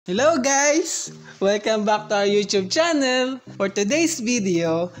Hello guys! Welcome back to our YouTube channel. For today's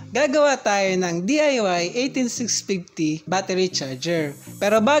video, gagawa tayo ng DIY 18650 battery charger.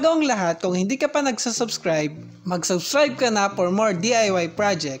 Pero bago ang lahat, kung hindi ka pa nagsasubscribe, mag-subscribe ka na for more DIY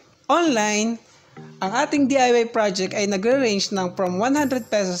project. Online, ang ating DIY project ay nagre-range ng from 100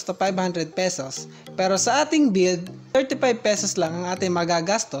 pesos to 500 pesos. Pero sa ating build, 35 pesos lang ang ating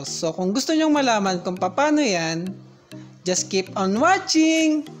magagastos. So kung gusto nyong malaman kung paano yan, just keep on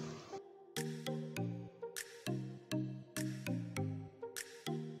watching!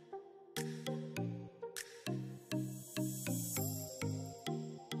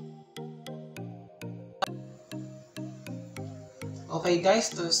 Okay guys,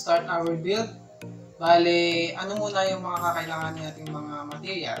 to start our build, bale, ano muna yung mga kakailangan nating mga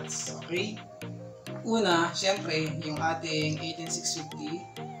materials, okay? Una, syempre, yung ating 18650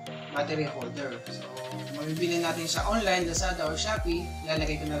 battery holder. So, mabibili natin siya online, Lazada or Shopee.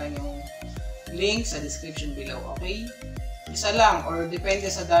 Ilalagay ko na lang yung link sa description below, okay? Isa lang, or depende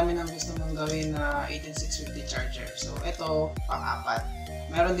sa dami ng gusto mong gawin na 18650 charger. So, ito, pang-apat.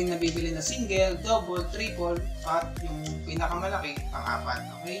 Meron ding nabibili na single, double, triple, at yung pinakamalaki, pang-apat,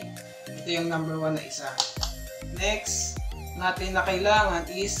 okay? Ito yung number 1 na isa. Next, natin na kailangan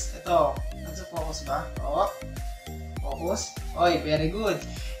is, ito. Nagsa-focus ba? Oo. Focus. Oy, very good.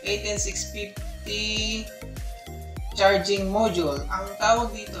 18650 charging module. Ang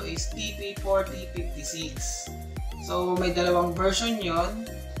tawag dito is TP4056. So, may dalawang version yon.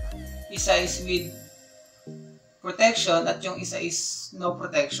 Isa is with protection at yung isa is no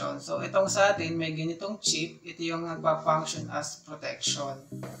protection. So, itong sa atin, may ganitong chip. Ito yung nagpa-function as protection.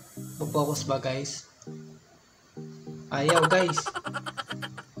 Focus ba guys? Ayaw guys.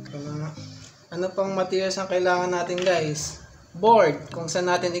 Ano pang materials ang kailangan natin guys? Board, kung saan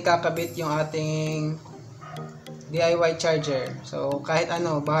natin ikakabit yung ating DIY charger. So, kahit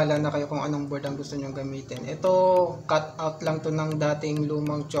ano, bahala na kayo kung anong board ang gusto nyong gamitin. Ito, cut out lang to ng dating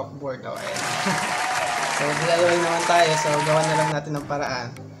lumang chalkboard. Okay. So, DIY naman tayo. So, gawa na lang natin ng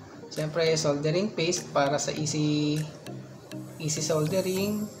paraan. Siyempre, soldering paste para sa easy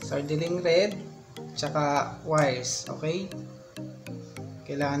soldering, soldering red, tsaka wires. Okay?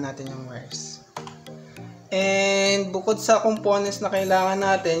 Kailangan natin yung wires. And bukod sa components na kailangan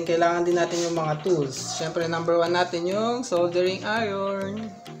din natin yung mga tools. Siyempre, number 1 natin yung soldering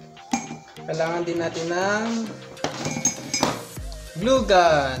iron. Kailangan din natin ng glue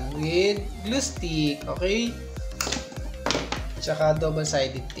gun with glue stick, okay? Tsaka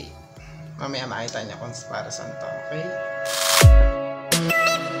double-sided tape. Mamaya makita niya kung para saan to, okay?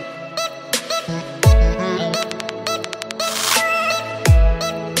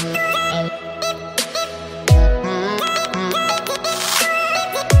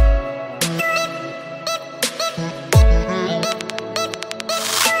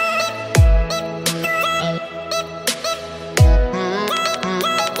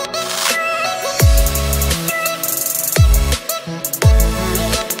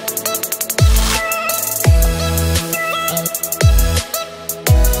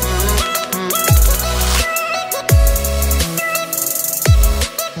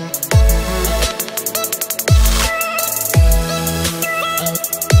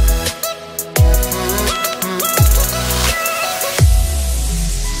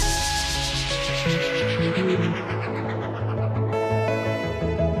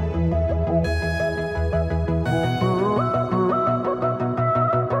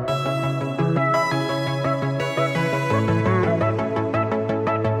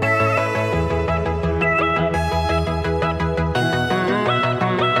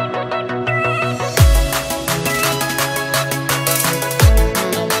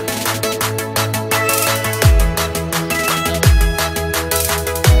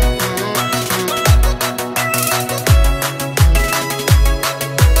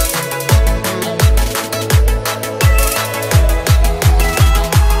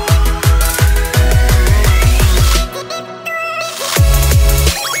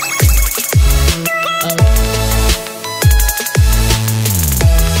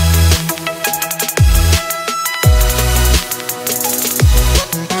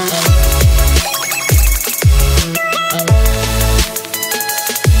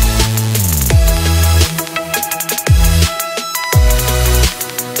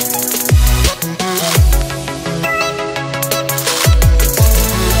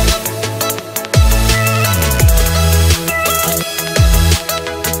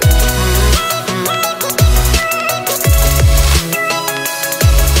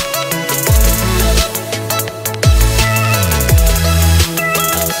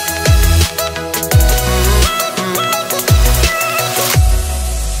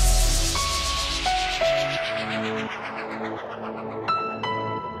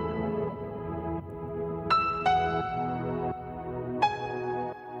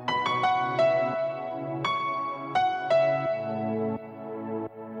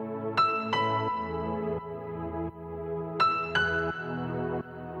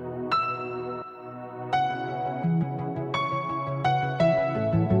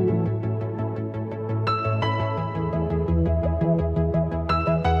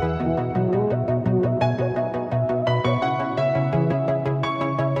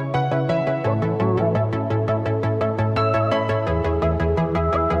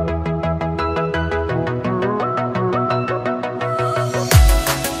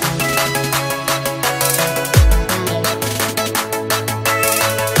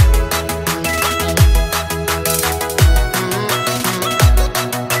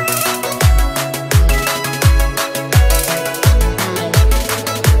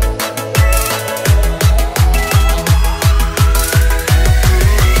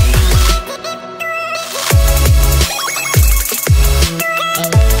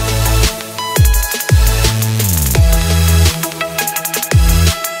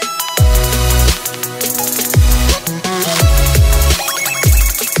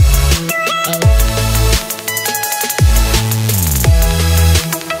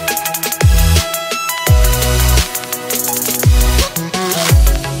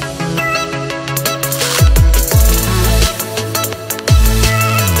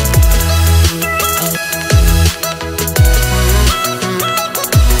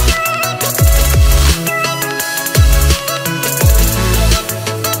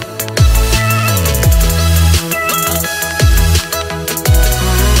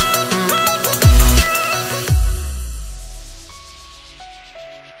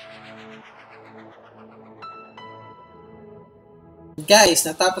 guys,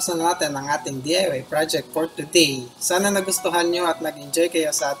 natapos na natin ang ating DIY project for today. Sana nagustuhan nyo at nag-enjoy kayo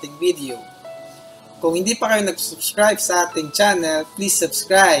sa ating video. Kung hindi pa kayo nag-subscribe sa ating channel, please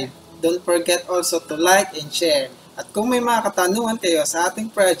subscribe. Don't forget also to like and share. At kung may mga katanungan kayo sa ating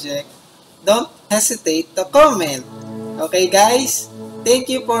project, don't hesitate to comment. Okay guys?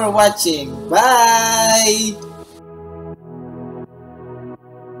 Thank you for watching. Bye!